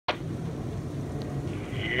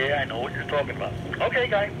Yeah, I know what you're talking about. Okay,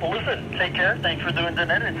 guy. Well, listen, take care. Thanks for doing the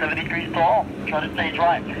net at 73 stall. Try to stay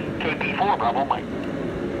dry. KP4, Bravo, Mike.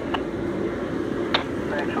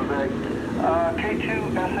 Thanks, Jose.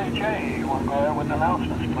 K2SHA, you want to go ahead with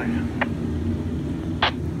announcements, please?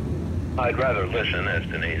 I'd rather listen, as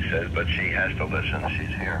Denise says, but she has to listen. She's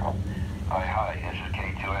here. Hi, this is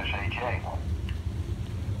K2SHA.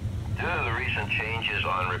 Due to the recent changes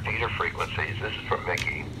on repeater frequencies, this is from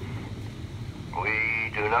Mickey, we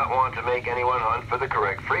do not want to make anyone hunt for the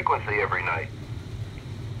correct frequency every night.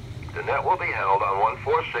 The net will be held on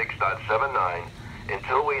 146.79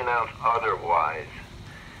 until we announce otherwise.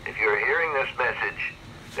 If you're hearing this message,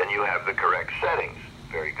 then you have the correct settings.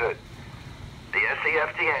 Very good. The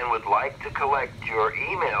SCFTN would like to collect your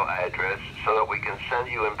email address so that we can send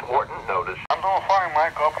you important notice. I'm doing fine,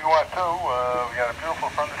 Mike. Hope you are too. We had a beautiful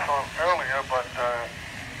thunderstorm earlier, but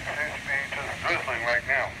seems to be just drizzling right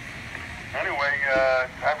now. Anyway,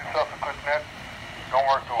 have yourself a good net. Don't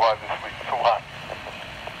work too hard this week. It's too hot.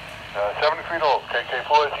 73 old,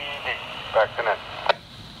 KK4 ZED. Back to net.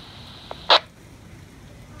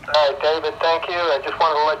 All right, David, thank you. I just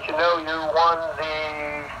wanted to let you know you won the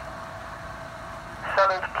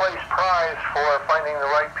 7th place prize for finding the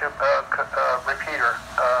right repeater.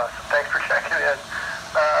 So thanks for checking in.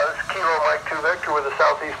 This is Kilo Mike 2 Victor with the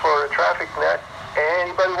Southeast Florida Traffic Net.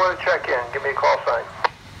 Anybody want to check in? Give me a call sign.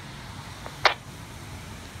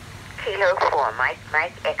 Kilo 4, Mike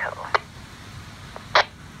Echo.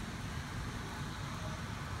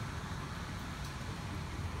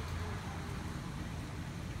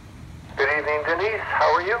 Good evening, Denise. How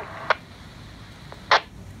are you?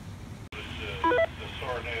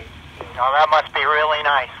 Oh, that must be really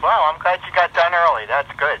nice. Well, I'm glad you got done early. That's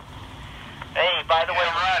good. Hey, by the way...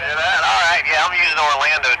 Roger that. All right, yeah, I'm using the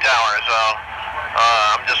Orlando tower, so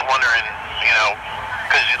I'm just wondering, you know,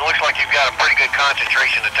 because it looks like you've got a pretty good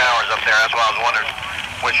concentration of towers up there. That's why I was wondering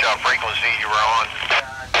which frequency you were on.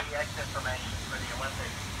 DX information for the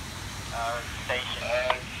Olympic station.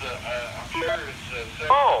 I'm sure it's 7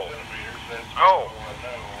 Oh. centimeters. That's Oh. all I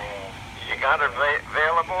know. You got it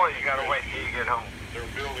available, or you got to wait till you get home? They're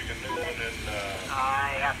building a new one in...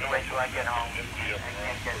 I have to wait till I get home. I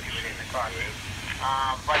can't get to it in the car.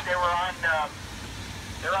 But they're on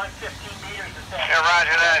 15 meters a second. Yeah,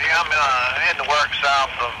 roger that. Yeah, I'm heading to work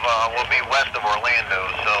south of, will be west of Orlando,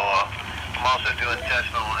 so I'm also doing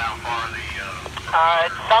tests on how far the...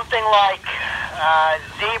 It's something like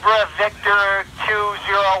Zebra Victor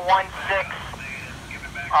 2016,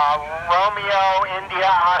 Romeo India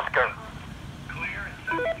Oscar.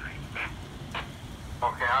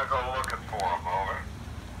 Okay, I'll go looking for him, over.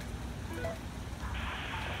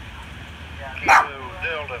 Kilo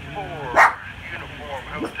Delta 4, Uniform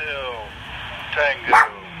Hotel, Tango,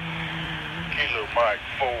 Kilo Mike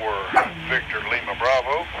 4, Victor Lima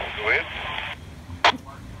Bravo. Go ahead.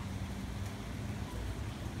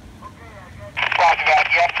 Roger that.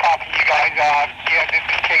 Yep, copy you guys. Yeah, this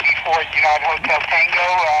is KD4 United Hotel Tango.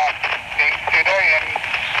 Thanks today, and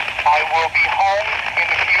I will be